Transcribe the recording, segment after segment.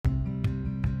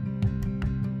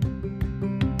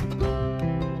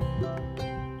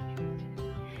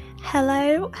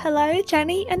Hello,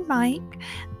 Jenny and Mike.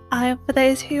 For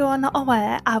those who are not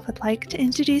aware, I would like to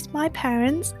introduce my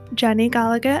parents, Jenny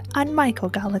Gallagher and Michael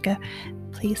Gallagher.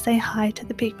 Please say hi to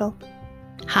the people.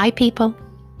 Hi, people.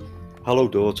 Hello,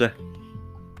 daughter.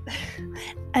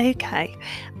 Okay,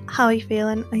 how are you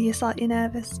feeling? Are you slightly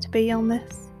nervous to be on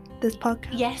this podcast?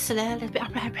 Yes, a little bit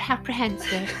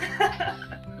apprehensive.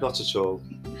 Not at all.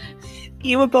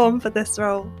 You were born for this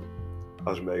role.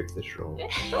 I was made for this role.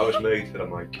 I was made for the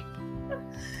mic.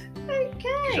 Okay.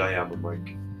 Because I am a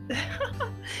mic.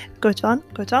 Good one.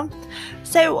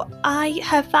 So I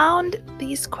have found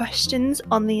these questions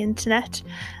on the internet.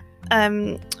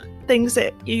 Questions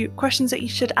that you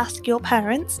should ask your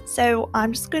parents. So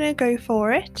I'm just going to go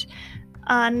for it.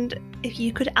 And if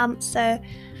you could answer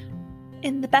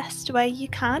in the best way you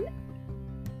can,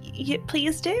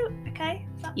 please do. Okay?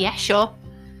 Yeah, sure.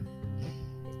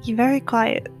 You're very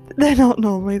quiet. They're not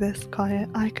normally this quiet,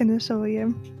 I can assure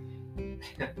you.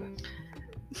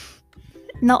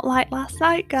 Not like last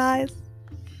night, guys.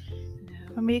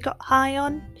 When we got high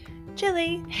on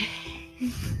chili.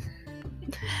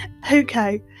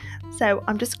 Okay, so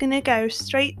I'm just going to go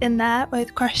straight in there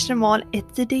with question 1.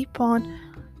 It's a deep one,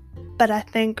 but I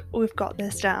think we've got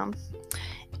this down.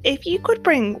 If you could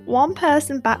bring one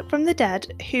person back from the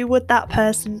dead, who would that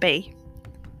person be?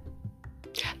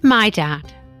 My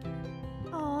dad.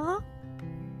 Aww.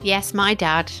 Yes, my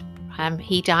dad.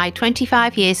 He died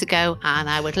 25 years ago, and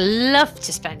I would love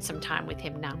to spend some time with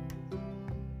him now.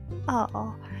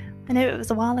 Oh, I know it was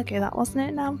a while ago, that wasn't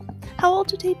it now? How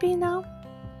old would he be now?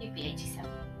 He'd be 87.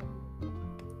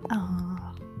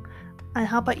 Oh, and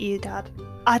how about you, Dad?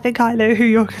 I think I know who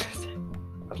you're going to say.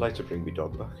 I'd like to bring my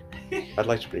dog back. I'd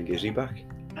like to bring Izzy back.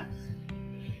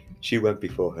 She went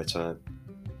before her time.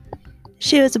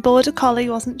 She was a border collie,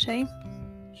 wasn't she?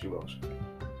 She was.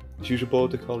 She was a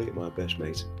border collie and my best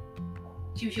mate.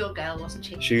 She was your girl, wasn't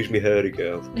she? She was me hairy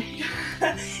girl.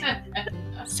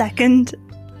 Second.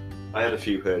 I had a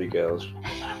few hairy girls.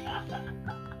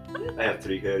 I had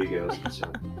 3 hairy girls at the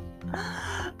time.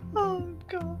 Oh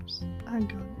gosh. Hang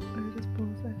on, let me just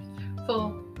pause this.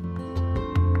 4.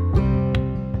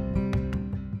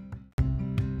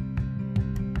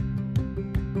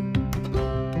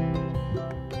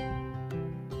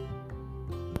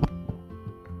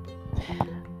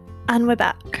 And we're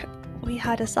back. We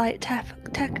had a slight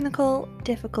technical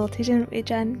difficulty, didn't we,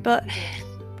 Jen? But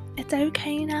it's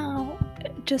okay now.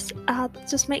 It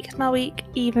just makes my week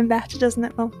even better, doesn't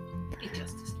it, Mum? It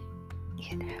does, doesn't it?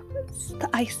 You know, it's the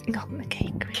icing on the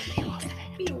cake, really, wasn't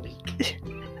it?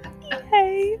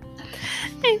 Yay.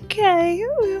 Okay,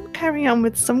 we'll carry on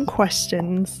with some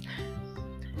questions.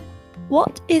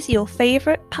 What is your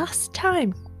favourite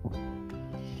pastime?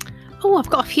 Oh, I've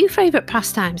got a few favourite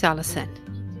pastimes, Alison.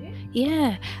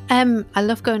 Yeah, I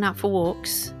love going out for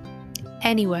walks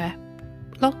anywhere.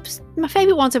 My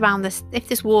favourite one's around this. If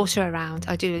there's water around,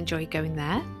 I do enjoy going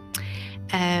there.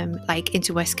 Like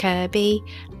into West Kirby,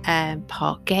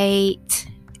 Park Gate,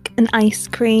 An ice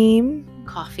cream.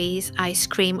 coffees, ice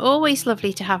cream. Always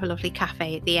lovely to have a lovely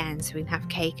cafe at the end, so we can have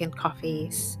cake and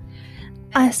coffees.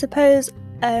 I suppose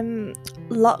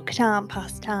lockdown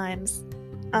pastimes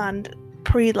and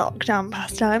pre-lockdown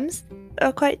pastimes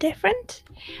are quite different.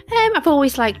 I've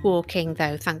always liked walking,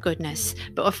 though, thank goodness.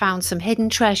 But I've found some hidden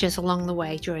treasures along the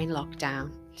way during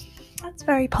lockdown. That's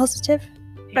very positive,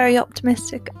 very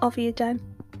optimistic of you, Jen.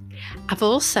 I've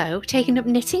also taken up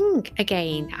knitting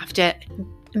again after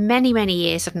many, many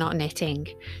years of not knitting.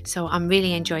 So I'm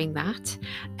really enjoying that.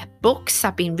 Books,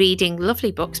 I've been reading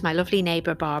lovely books. My lovely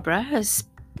neighbour Barbara has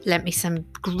lent me some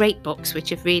great books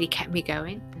which have really kept me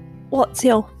going. What's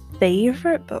your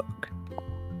favourite book?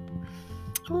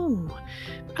 Oh,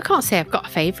 I can't say I've got a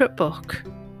favourite book.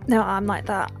 No, I'm like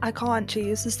that. I can't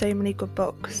choose. There's so many good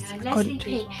books.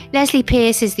 Leslie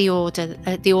Pierce is the author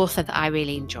that I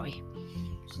really enjoy.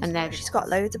 And she's got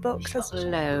loads of books. She's got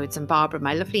loads. And Barbara,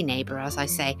 my lovely neighbour, as I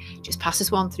say, just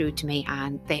passes one through to me,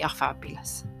 and they are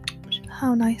fabulous.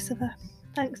 How nice of her.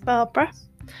 Thanks, Barbara.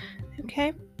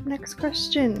 Okay, next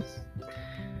question.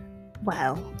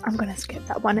 Well, I'm going to skip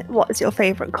that one. What is your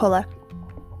favourite colour?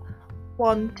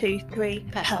 1, 2, 3.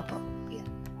 Purple. Yeah.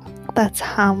 That's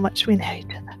how much we know each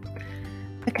other.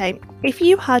 Okay, if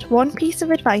you had one piece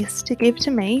of advice to give to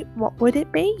me, what would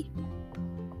it be?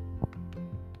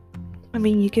 I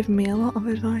mean, you've given me a lot of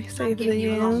advice over the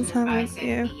years, haven't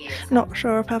you? Not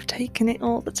sure if I've taken it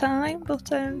all the time, but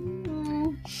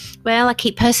well, I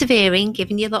keep persevering,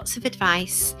 giving you lots of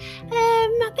advice.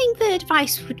 I think the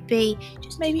advice would be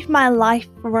just maybe for my life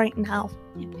right now.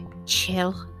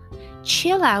 Chill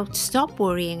out, stop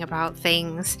worrying about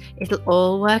things. It'll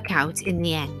all work out in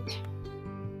the end.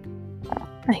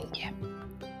 Thank you.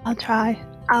 I'll try.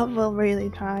 I will really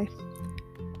try.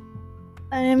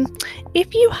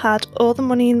 If you had all the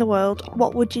money in the world,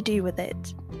 what would you do with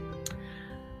it?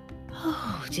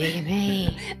 Oh, dear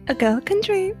me. A girl can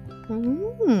dream.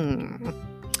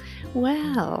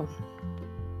 Well,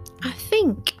 I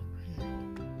think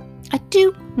I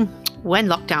do. When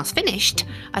lockdown's finished,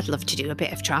 I'd love to do a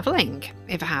bit of travelling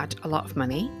if I had a lot of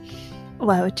money.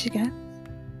 Where would you go?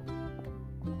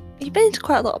 You've been to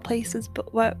quite a lot of places,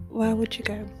 but where would you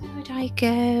go? Where would I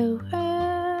go?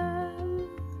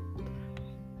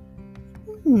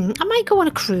 I might go on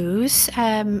a cruise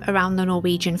around the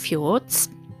Norwegian fjords,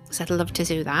 because I'd love to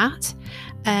do that.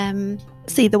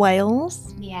 See the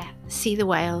whales. Yeah, see the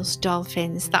whales,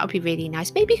 dolphins. That would be really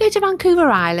nice. Maybe go to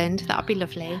Vancouver Island. That would be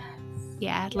lovely.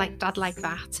 Yeah, I'd like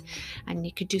that. And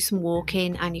you could do some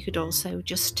walking, and you could also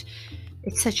just.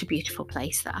 It's such a beautiful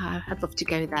place that I'd love to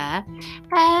go there.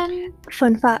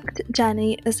 Fun fact: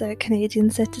 Jenny is a Canadian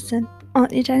citizen,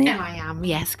 aren't you, Jenny? Oh, I am.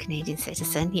 Yes, Canadian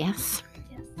citizen. Yes.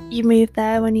 You moved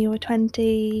there when you were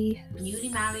 20. Newly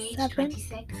married,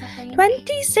 26, I think.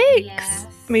 26? Yes.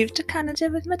 Moved to Canada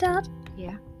with my dad.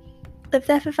 Yeah. Lived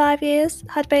there for 5 years,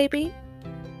 had baby.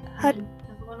 Had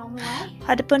Everyone on the way.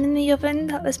 a bun in the oven,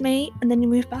 that was me. And then you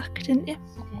moved back, didn't you?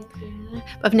 But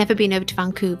I've never been over to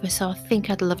Vancouver, so I think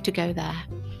I'd love to go there.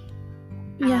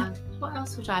 Yeah. And what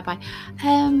else would I buy?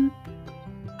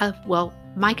 Well,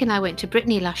 Mike and I went to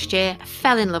Brittany last year. I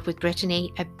fell in love with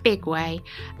Brittany a big way.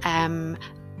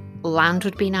 Land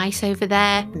would be nice over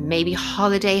there. Maybe a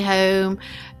holiday home.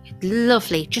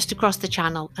 Lovely, just across the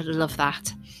channel. I'd love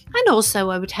that. And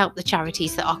also I would help the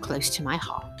charities that are close to my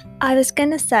heart. I was going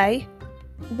to say,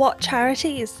 what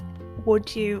charities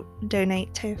would you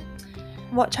donate to?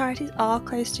 What charities are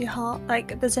close to your heart?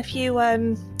 Like, there's a few,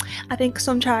 I think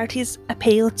some charities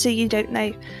appeal to you, don't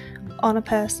they, on a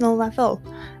personal level.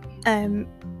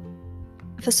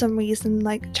 For some reason,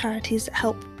 like, charities that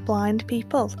help blind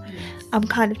people. Yes. I'm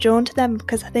kind of drawn to them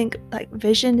because I think, like,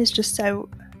 vision is just so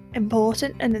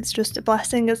important and it's just a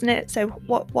blessing, isn't it? So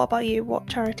what about you? What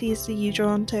charities are you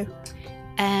drawn to?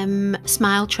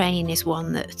 Smile Train is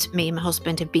one that me and my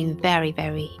husband have been very,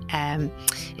 very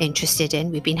interested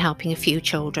in. We've been helping a few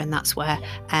children. That's where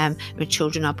when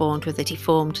children are born with a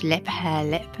deformed lip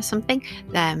or something,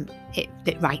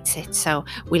 it writes it. So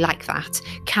we like that.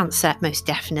 Cancer, most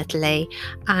definitely.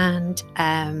 And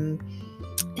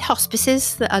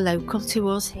hospices that are local to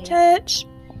us here. Church.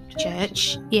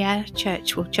 Yeah,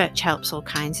 church. Well, church helps all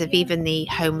kinds of, even the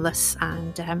homeless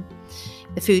and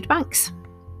the food banks.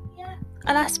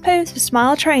 And I suppose for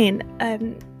Smile Train,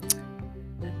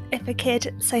 if a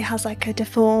kid, say, has like a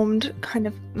deformed kind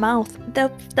of mouth,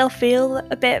 they'll feel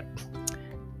a bit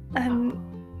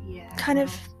kind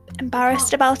of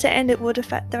embarrassed about it, and it would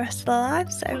affect the rest of their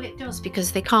lives. So. Well, it does,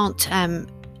 because they can't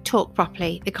talk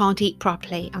properly, they can't eat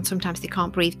properly, and sometimes they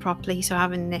can't breathe properly. So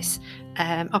having this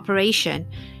operation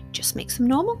just makes them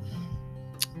normal.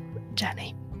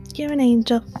 Jenny, you're an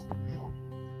angel.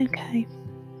 Okay.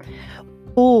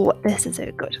 Oh, this is a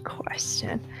good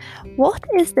question. What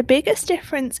is the biggest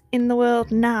difference in the world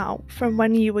now from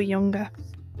when you were younger?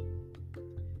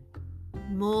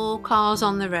 More cars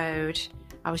on the road.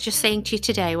 I was just saying to you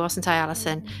today, wasn't I,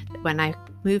 Alison, that when I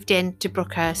moved into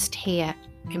Brookhurst here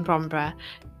in Bromborough,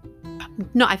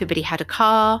 not everybody had a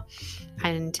car,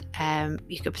 and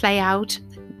you could play out.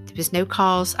 There was no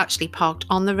cars actually parked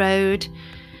on the road,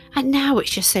 and now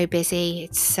it's just so busy.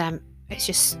 It's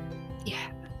just, yeah.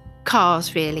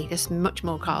 Cars, really. There's much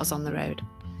more cars on the road.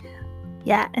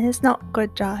 Yeah, and it's not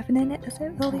good driving in it, is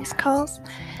it, with all these cars?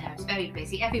 Yeah, it's very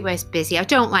busy. Everywhere's busy. I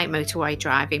don't like motorway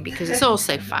driving because it's all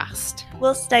so fast.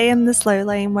 We'll stay in the slow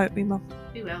lane, won't we, Mum?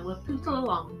 We will. We'll poodle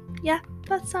along. Yeah,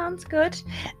 that sounds good.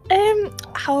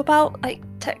 How about, like,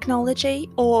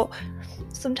 technology? Or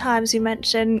sometimes we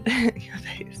mention your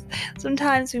face.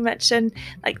 Sometimes we mention,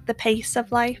 like, the pace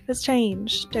of life has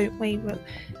changed, don't we?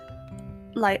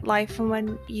 Like life from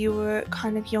when you were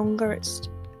kind of younger,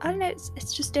 I don't know,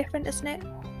 it's just different, isn't it? Do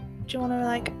you want to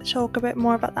like talk a bit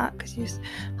more about that, because you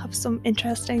have some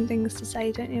interesting things to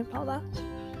say, don't you, about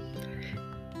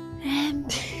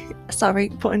that? Sorry,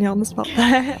 putting you on the spot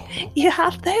there. You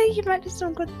have though, you mentioned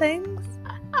some good things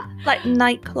like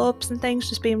nightclubs and things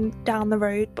just being down the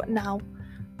road, but now,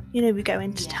 you know, we go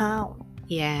into town.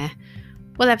 Yeah,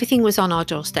 well, everything was on our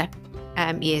doorstep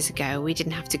years ago. We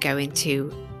didn't have to go into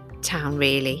town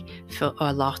really for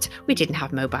a lot. We didn't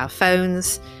have mobile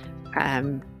phones.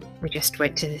 We just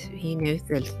went to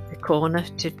the corner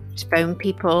to phone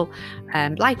people.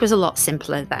 Life was a lot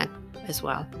simpler then as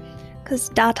well. Because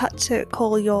Dad had to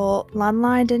call your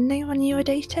landline, didn't he, when you were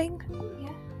dating?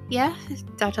 Yeah,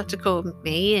 Dad had to call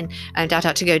me, and Dad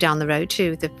had to go down the road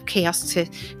to the kiosk to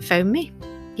phone me.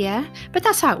 Yeah, but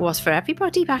that's how it was for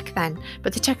everybody back then.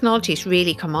 But the technology's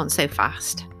really come on so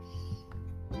fast.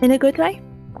 In a good way?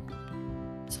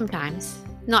 Sometimes.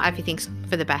 Not everything's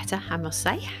for the better, I must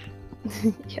say.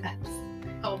 Yes.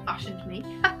 Old-fashioned me.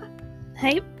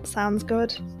 Hey, sounds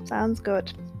good. Sounds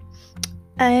good.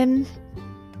 Let's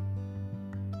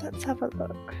have a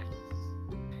look.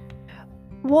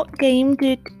 What game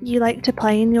did you like to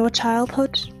play in your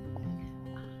childhood?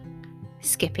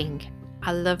 Skipping.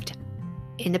 I loved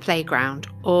in the playground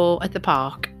or at the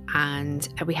park, and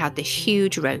we had this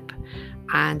huge rope,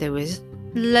 and there was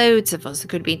loads of us. There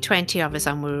could be 20 of us,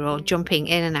 and we were all jumping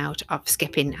in and out of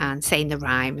skipping and saying the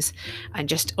rhymes and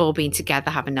just all being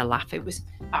together having a laugh. It was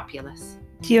fabulous.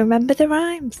 Do you remember the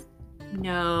rhymes?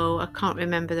 No, I can't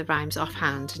remember the rhymes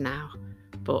offhand now,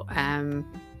 but I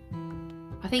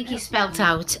think he spelt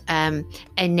out a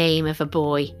name of a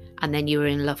boy, and then you were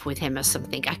in love with him or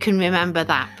something. I can remember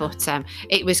that, but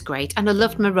it was great. And I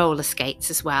loved my roller skates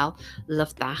as well.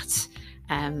 Loved that.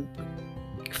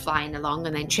 Flying along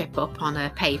and then trip up on a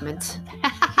pavement.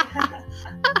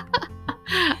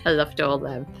 I loved all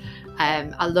them.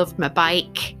 I loved my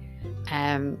bike.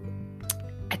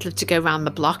 I'd love to go around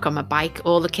the block on my bike.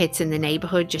 All the kids in the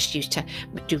neighbourhood just used to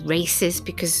do races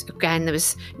because, again, there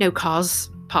was no cars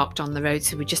parked on the road,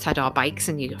 so we just had our bikes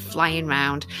and you go flying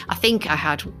round. I think I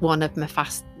had one of the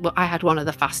fastest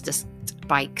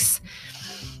bikes,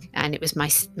 and it was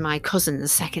my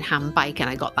cousin's second-hand bike, and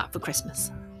I got that for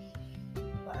Christmas.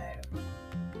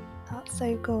 That's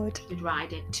so good. You'd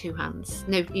ride it two hands.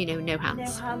 No hands. No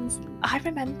hands. I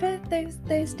remember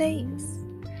those days.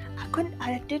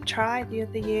 I did try the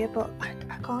other year, but I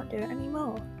can't do it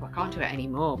anymore. Well, I can't do it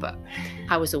anymore, but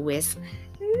I was a whiz.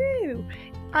 Ooh.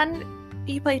 And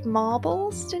you played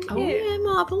marbles, didn't you? Oh yeah,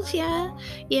 marbles, yeah.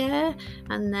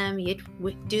 And you'd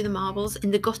do the marbles in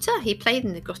the gutter. He played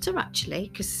in the gutter actually,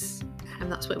 because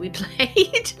that's where we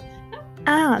played.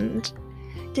 And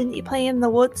didn't you play in the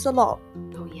woods a lot?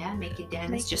 Oh yeah, making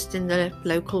dens just in the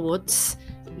local woods.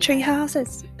 Tree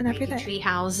houses and everything. Tree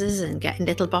houses and getting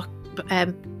little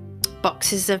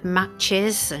boxes of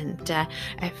matches, and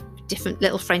different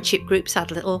little friendship groups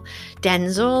had little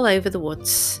dens all over the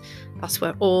woods. That's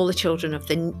where all the children of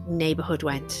the neighbourhood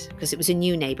went, because it was a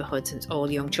new neighbourhood and it's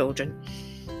all young children,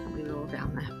 and we were all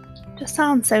down there. Just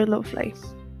sounds so lovely.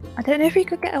 I don't know if you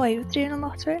could get away with doing a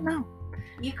lot of it now.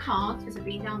 You can't, because I've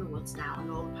been down the woods now and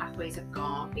all the pathways have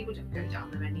gone. People don't go down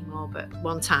there anymore, but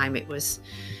one time it was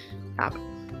fab.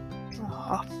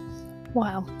 Oh,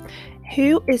 wow.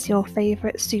 Who is your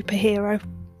favourite superhero?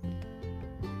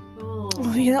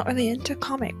 Oh, you're not really into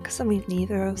comics. I mean,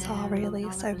 neither of us are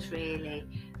really. So, really.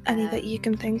 Any that you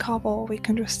can think of, or we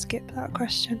can just skip that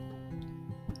question.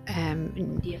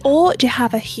 Yeah. Or do you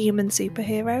have a human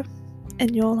superhero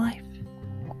in your life?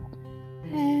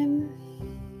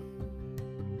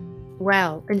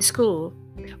 Well, in school,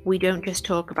 we don't just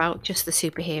talk about just the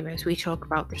superheroes. We talk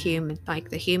about the human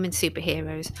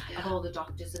superheroes of all the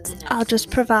doctors and the nurses. I'll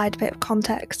just provide a bit of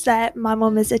context there. My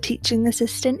mum is a teaching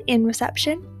assistant in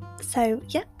reception. So,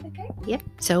 yeah, okay. Yeah,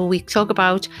 so we talk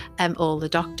about all the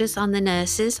doctors and the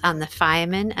nurses and the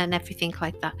firemen and everything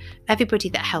like that. Everybody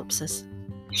that helps us.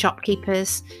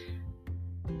 Shopkeepers.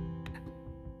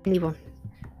 Anyone.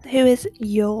 Who is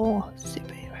your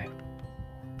superhero?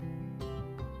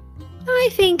 I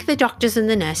think the doctors and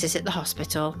the nurses at the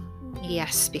hospital.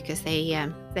 Yes, because they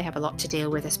have a lot to deal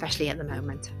with, especially at the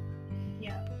moment.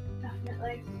 Yeah,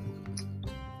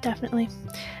 definitely.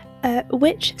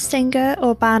 Which singer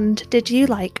or band did you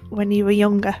like when you were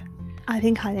younger? I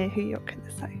think I know who you're going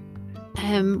to say.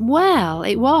 Well,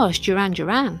 it was Duran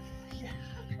Duran.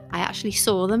 I actually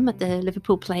saw them at the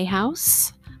Liverpool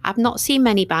Playhouse. I've not seen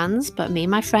many bands, but me and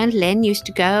my friend Lynn used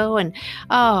to go, and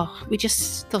we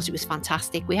just thought it was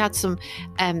fantastic. We had some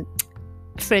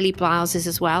frilly blouses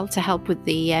as well to help with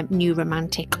the new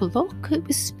romantic look. It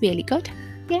was really good.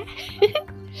 Yeah.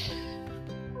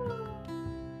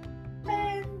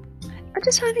 I'm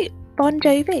just trying to think. Bon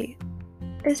Jovi.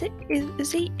 Is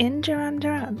he in Duran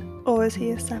Duran, or is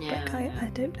he a separate guy? I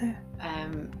don't know.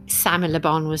 Simon Le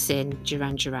Bon was in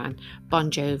Duran Duran. Bon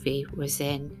Jovi was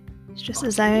in. It's just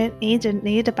his own. He didn't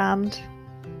need a band.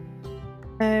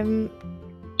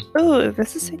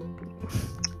 This is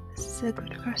a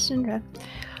good question, Jen.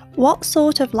 What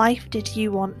sort of life did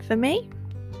you want for me?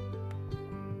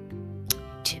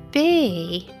 To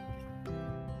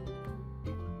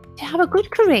have a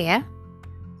good career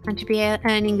and to be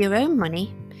earning your own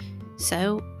money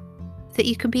so that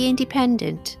you can be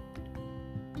independent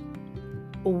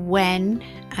when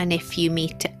and if you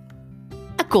meet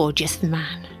a gorgeous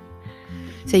man.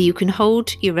 so you can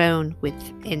hold your own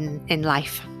in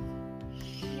life.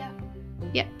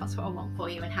 Yeah, that's what I want for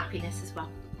you, and happiness as well.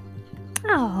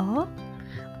 Oh,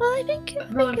 well, I think it's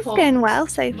important- going well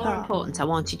so More far. important, I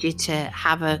wanted you to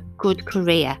have a good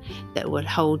career that would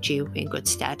hold you in good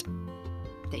stead.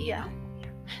 Yeah.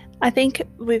 I think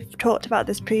we've talked about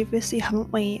this previously,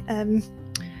 haven't we?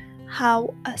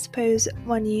 How I suppose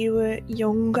when you were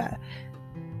younger,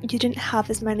 you didn't have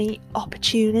as many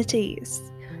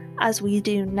opportunities as we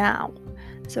do now.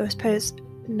 So I suppose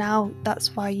now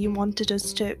that's why you wanted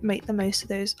us to make the most of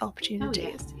those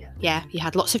opportunities. Yeah, you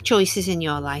had lots of choices in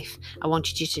your life. I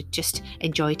wanted you to just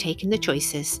enjoy taking the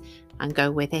choices and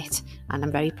go with it. And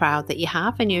I'm very proud that you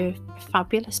have, and you're a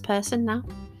fabulous person now.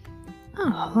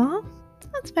 Oh,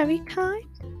 that's very kind.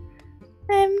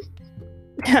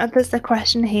 There's a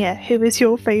question here: who is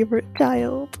your favourite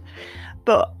child?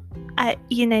 But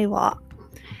you know what?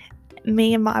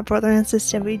 Me and my brother and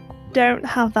sister, we don't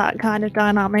have that kind of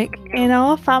dynamic in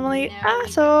our family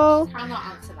at all. I'll not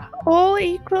answer that. All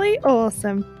equally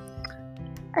awesome.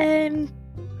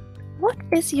 What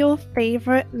is your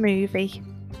favourite movie?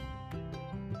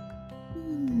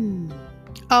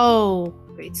 Oh,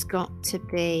 it's got to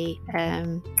be.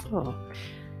 It's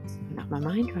not my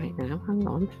mind right now. Hang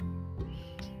on.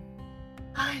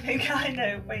 I think I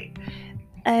know. Wait.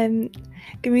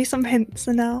 Give me some hints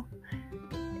now.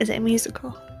 Is it a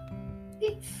musical?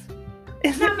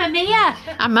 It's Mamma Mia.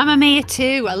 And Mamma Mia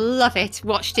too. I love it.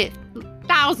 Watched it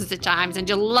thousands of times, and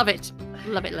you'll love it.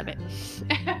 Love it, love it.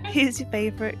 Who's your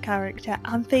favourite character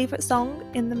and favourite song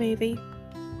in the movie?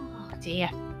 Oh dear.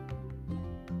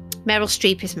 Meryl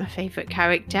Streep is my favourite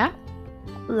character.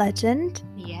 Legend.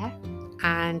 Yeah.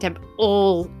 And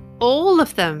all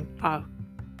of them are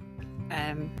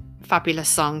fabulous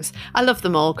songs. I love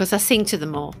them all because I sing to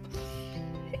them all.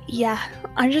 Yeah,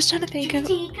 I'm just trying to think of.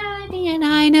 And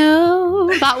I know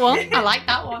that one. I like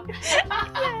that one. Yeah,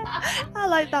 I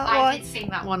like that one. I did sing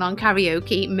that one on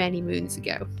karaoke many moons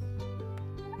ago.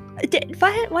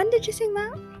 When did you sing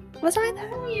that? Was I there?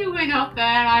 Oh, you went up there.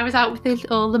 I was out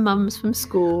with all the mums from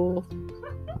school.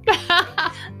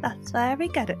 That's where we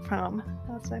get it from.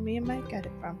 That's where me and Mike get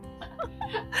it from.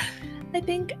 I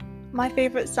think my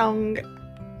favourite song,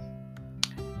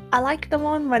 I like the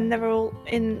one when they're all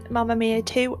in Mamma Mia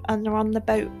 2 and they're on the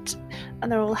boat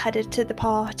and they're all headed to the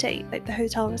party, like the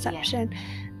hotel reception.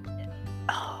 Yeah.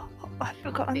 Oh, I've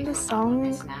forgotten the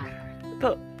song.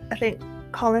 But I think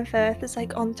Colin Firth is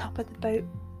like on top of the boat,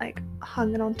 like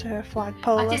hanging onto her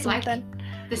flagpole or something.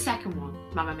 Like the second one,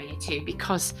 Mamma Mia 2,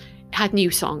 because it had new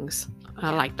songs.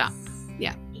 I like that.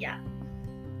 Yeah. Yeah.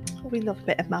 We love a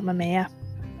bit of Mamma Mia.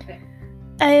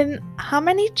 How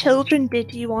many children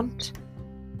did you want?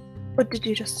 Or did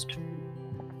you just...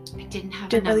 I didn't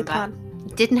have a number.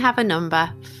 Didn't have a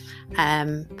number.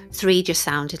 3 just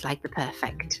sounded like the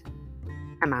perfect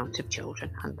amount of children.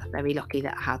 I'm very lucky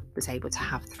that I was able to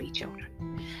have 3 children.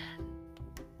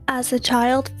 As a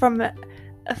child from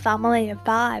a family of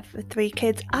 5 with 3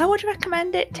 kids, I would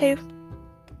recommend it too.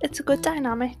 It's a good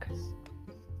dynamic.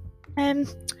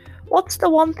 What's the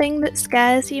one thing that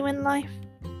scares you in life?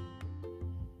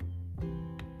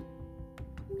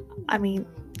 I mean,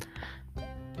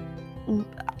 one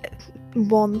thing.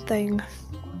 One thing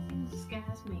that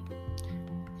scares me.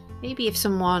 Maybe if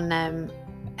someone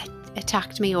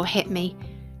attacked me or hit me,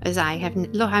 as I have.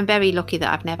 Look, I'm very lucky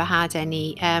that I've never had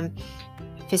any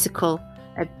physical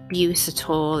abuse at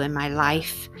all in my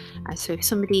life. And so if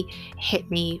somebody hit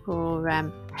me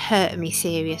or hurt me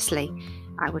seriously,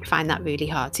 I would find that really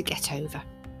hard to get over.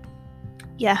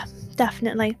 Yeah,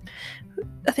 definitely.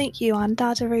 I think you and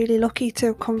Dad are really lucky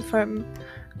to come from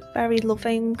very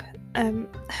loving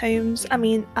homes. I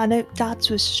mean, I know Dad's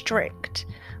was strict,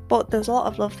 but there's a lot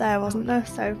of love there, wasn't there?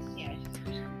 So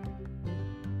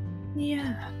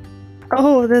yeah.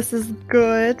 Oh, this is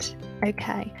good.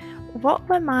 Okay. What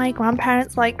were my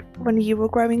grandparents like when you were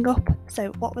growing up?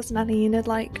 So what was Nanny Enid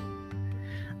like?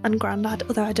 And Grandad,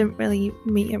 although I didn't really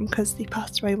meet him because he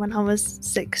passed away when I was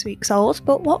 6 weeks old.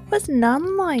 But what was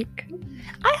Nan like?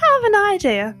 I have an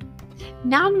idea.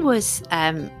 Nan was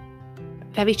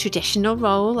very traditional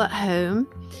role at home.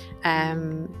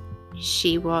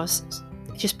 She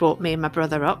just brought me and my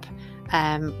brother up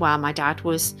while my dad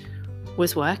was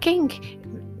working.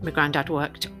 My granddad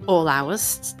worked all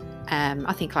hours.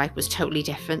 I think life was totally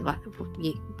different, like,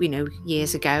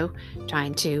 years ago,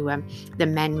 trying to, the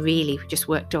men really just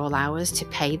worked all hours to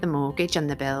pay the mortgage and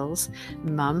the bills.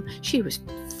 Mum, she was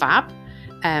fab.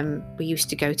 We used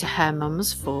to go to her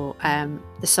mum's for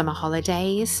the summer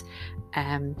holidays.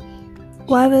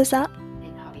 Where was that?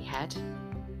 In Holyhead.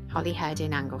 Holyhead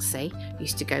in Anglesey.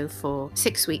 Used to go for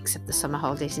 6 weeks of the summer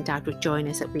holidays, and Dad would join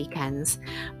us at weekends.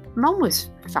 Mum was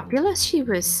fabulous. She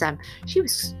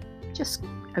was just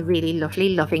a really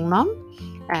lovely, loving mum.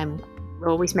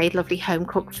 Always made lovely home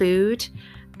cooked food.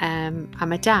 And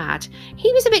my dad,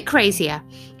 he was a bit crazier.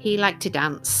 He liked to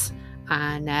dance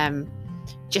and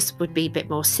just would be a bit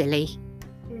more silly.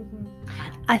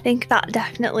 I think that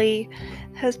definitely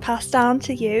has passed down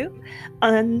to you,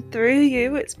 and through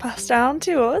you it's passed down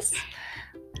to us.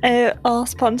 Our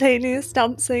spontaneous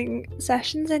dancing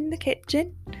sessions in the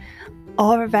kitchen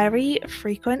are a very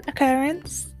frequent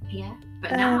occurrence. Yeah,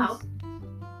 but now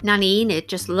Nanny Enid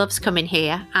just loves coming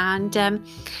here and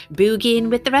boogieing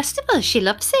with the rest of us. She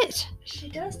loves it. She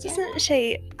does, doesn't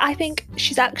she? I think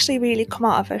she's actually really come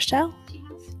out of her shell. She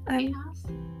has.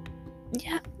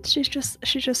 Yeah, she's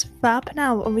just fab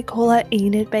now, and we call her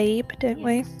Enid Babe, don't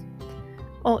we?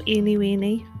 Or Eeny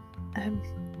Weeny.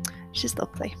 She's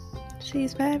lovely.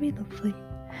 She's very lovely.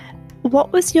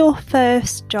 What was your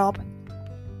first job?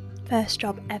 First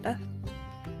job ever?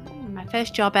 My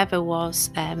first job ever was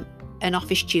an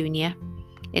office junior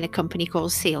in a company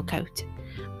called Sealcoat.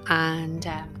 And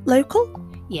Local?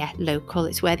 Yeah, local.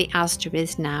 It's where the Asda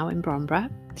is now in Bromborough.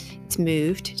 It's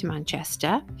moved to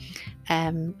Manchester.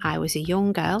 I was a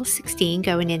young girl, 16,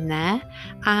 going in there,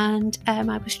 and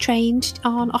I was trained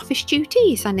on office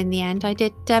duties, and in the end I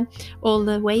did all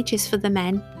the wages for the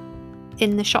men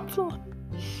in the shop floor.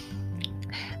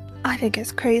 I think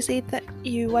it's crazy that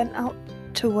you went out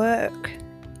to work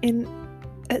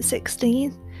at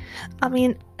 16. I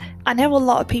mean, I know a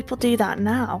lot of people do that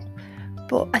now,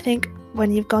 but I think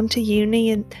when you've gone to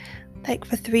uni and like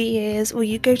for 3 years, or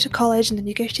you go to college and then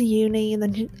you go to uni, and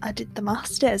then I did the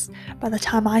masters. By the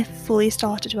time I fully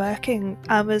started working,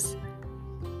 I was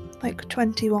like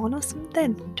 21 or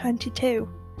something, 22.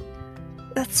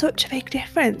 That's such a big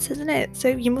difference, isn't it? So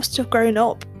you must have grown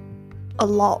up a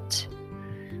lot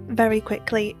very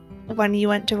quickly when you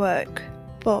went to work.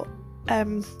 But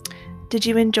did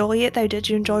you enjoy it though? Did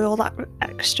you enjoy all that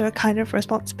extra kind of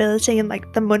responsibility and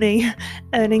like the money,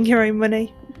 earning your own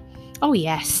money? Oh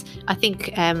yes, I think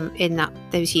in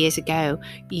those years ago,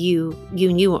 you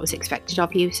knew what was expected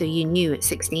of you. So you knew at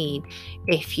 16,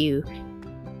 if you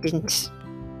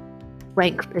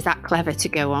weren't that clever to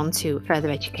go on to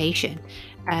further education,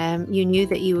 you knew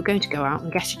that you were going to go out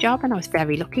and get a job. And I was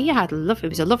very lucky. It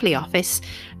was a lovely office,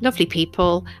 lovely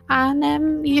people,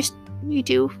 and you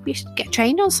should get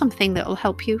trained on something that will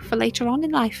help you for later on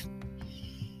in life.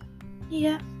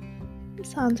 Yeah, it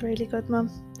sounds really good,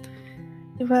 Mum.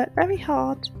 You worked very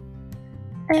hard.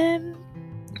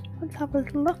 Let's have a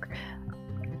little look.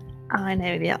 I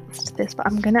know the answer to this, but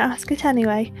I'm going to ask it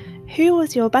anyway. Who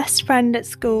was your best friend at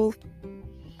school?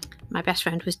 My best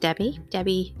friend was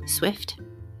Debbie Swift.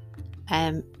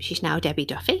 She's now Debbie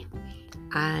Duffy.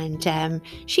 And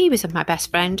she was my best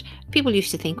friend. People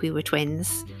used to think we were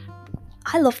twins.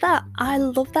 I love that. I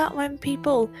love that when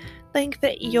people think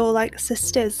that you're like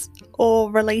sisters or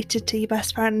related to your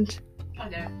best friend. I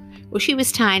know. Well, she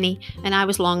was tiny and I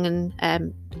was long and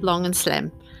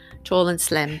slim, tall and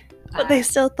slim. But they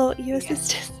still thought you were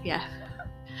sisters. Yeah.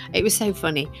 It was so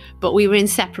funny. But we were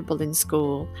inseparable in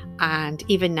school. And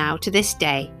even now, to this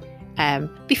day,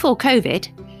 before COVID,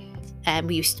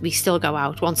 we still go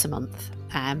out once a month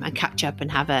and catch up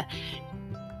and have a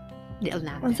little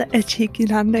Nando's. Was it a cheeky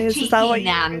Nando's? Cheeky Is that what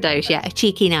Nando's, yeah, a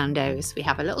cheeky Nando's. We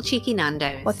have a little cheeky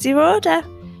Nando's. What's your order?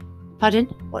 Pardon?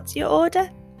 What's your order?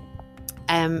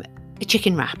 A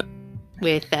chicken wrap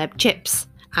with chips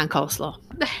and coleslaw.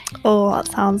 Oh, that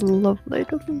sounds lovely,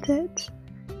 doesn't it?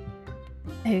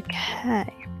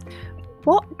 Okay.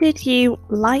 What did you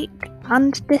like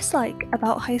and dislike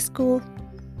about high school?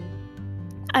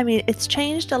 I mean, it's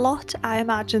changed a lot, I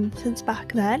imagine, since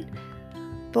back then.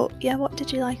 But yeah, what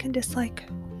did you like and dislike?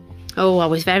 Oh, I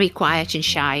was very quiet and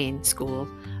shy in school.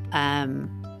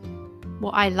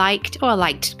 What I liked,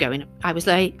 I was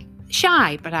like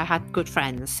shy, but I had good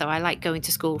friends, so I liked going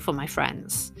to school for my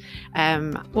friends.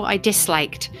 What I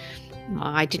disliked,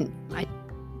 I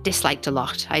disliked a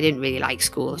lot. I didn't really like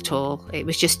school at all. It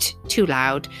was just too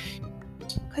loud.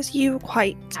 Because you were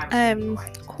quite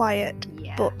quiet,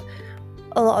 yeah. But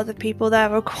a lot of the people there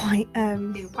were quite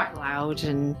They were quite loud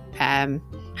and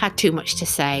had too much to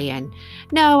say. And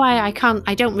no, I can't.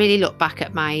 I don't really look back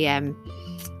at my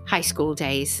high school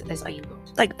days as being good.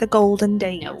 Like the golden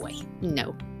days. No way.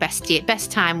 No.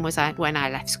 Best time was when I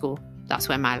left school. That's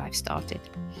when my life started.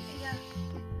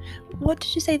 What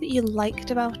did you say that you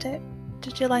liked about it?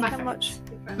 Did you like how much?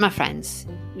 My friends.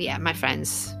 Yeah, my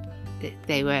friends.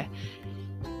 They were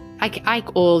like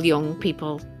all young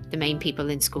people the main people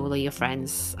in school are your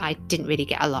friends. I didn't really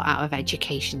get a lot out of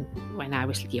education when I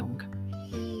was young.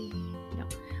 No.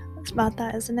 It's mad,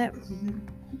 that, isn't it?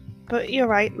 But you're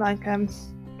right, like,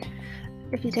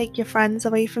 if you take your friends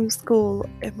away from school,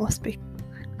 it must be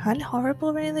kind of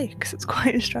horrible, really, because it's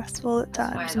quite stressful at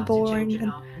times and boring.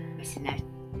 And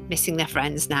missing their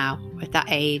friends now. At that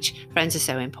age, friends are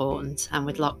so important, and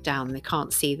with lockdown, they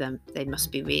can't see them. They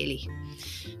must be really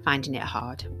finding it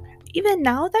hard. Even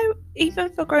now, though,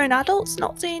 even for grown adults,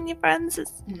 not seeing your friends,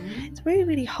 it's really,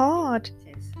 really hard.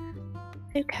 It is.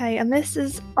 Okay, and this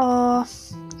is our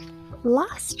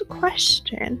last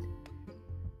question.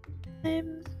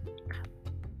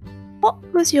 What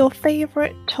was your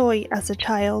favourite toy as a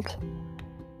child?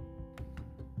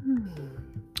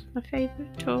 My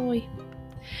favourite toy?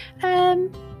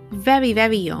 Very,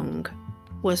 very young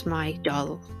was my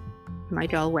doll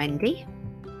Wendy,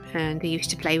 and I used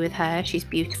to play with her. She's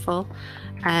beautiful.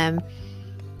 I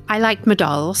liked my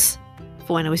dolls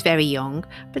for when I was very young,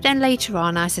 but then later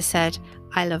on, as I said,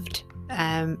 I loved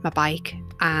my bike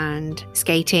and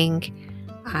skating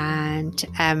and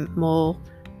more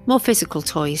physical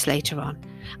toys later on.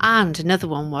 And another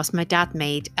one was my dad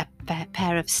made a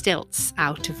pair of stilts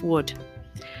out of wood,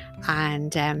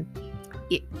 and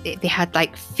they had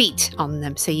like feet on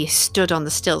them, so you stood on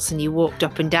the stilts and you walked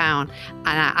up and down, and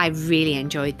I really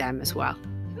enjoyed them as well.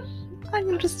 I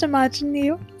can just imagine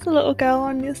you as a little girl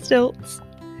on your stilts.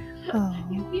 Oh.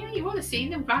 Yeah, you would have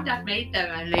seen them. Granddad made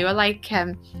them, and they were like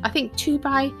I think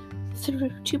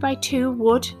 2x2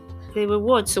 wood. They were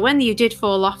wood, so when you did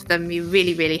fall off them, you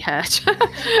really, really hurt.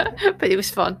 But it was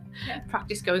fun.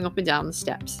 Practice going up and down the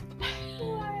steps.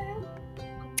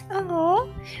 Oh,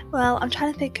 well, I'm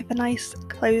trying to think of a nice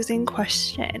closing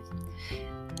question.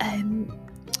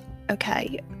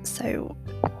 Okay, so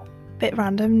a bit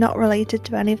random, not related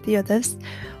to any of the others,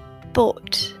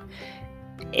 but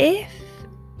if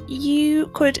you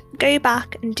could go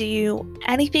back and do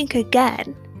anything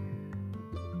again,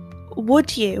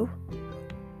 would you?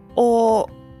 Or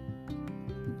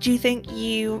do you think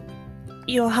you're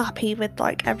happy with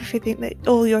like everything, that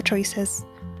all your choices?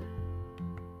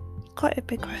 Quite a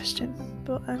big question,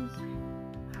 but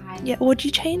yeah, would you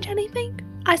change anything?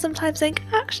 I sometimes think,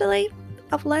 actually,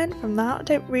 I've learned from that. I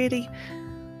don't really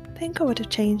think I would have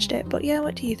changed it, but yeah,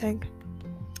 what do you think?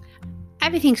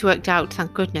 Everything's worked out,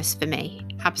 thank goodness, for me,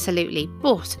 absolutely.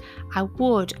 But I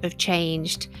would have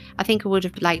changed. I think I would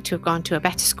have liked to have gone to a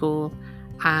better school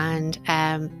and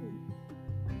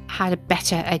had a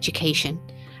better education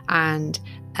and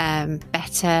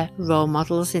better role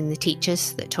models in the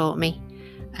teachers that taught me.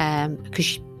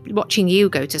 Because watching you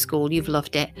go to school, you've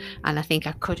loved it, and I think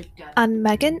I could have done. And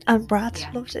Megan and Brad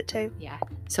loved it too. Yeah.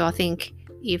 So I think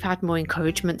you've had more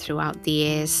encouragement throughout the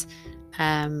years,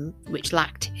 which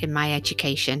lacked in my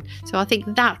education. So I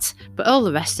think that, but all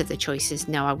the rest of the choices,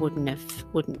 no, I wouldn't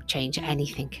change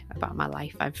anything about my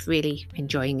life. I'm really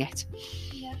enjoying it.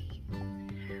 Yeah.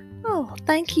 Oh,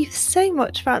 thank you so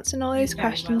much for answering all those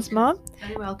questions, Mum.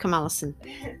 Very welcome, Alison.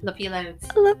 Love you loads.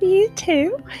 I love you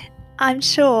too. I'm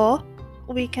sure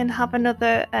we can have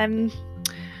another kind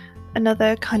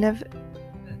of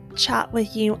chat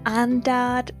with you and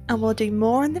Dad, and we'll do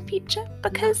more in the future,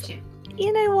 because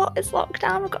you know what, it's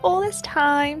lockdown, we've got all this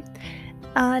time,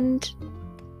 and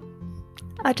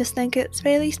I just think it's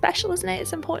really special, isn't it?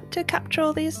 It's important to capture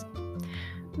all these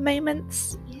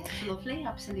moments. Yeah, lovely,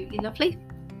 absolutely lovely.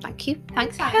 Thank you.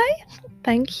 Thanks. Okay.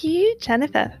 Thank you,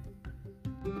 Jennifer.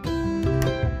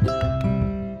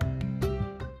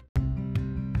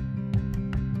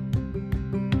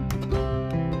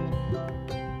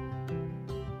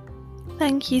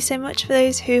 Thank you so much for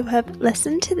those who have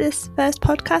listened to this first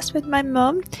podcast with my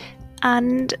mum.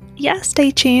 And yeah, stay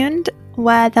tuned,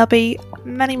 where there'll be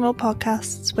many more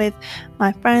podcasts with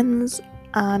my friends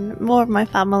and more of my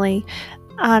family.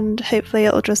 And hopefully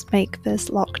it'll just make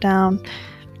this lockdown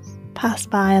pass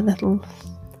by a little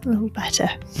better.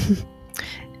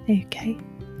 Okay,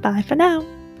 bye for now.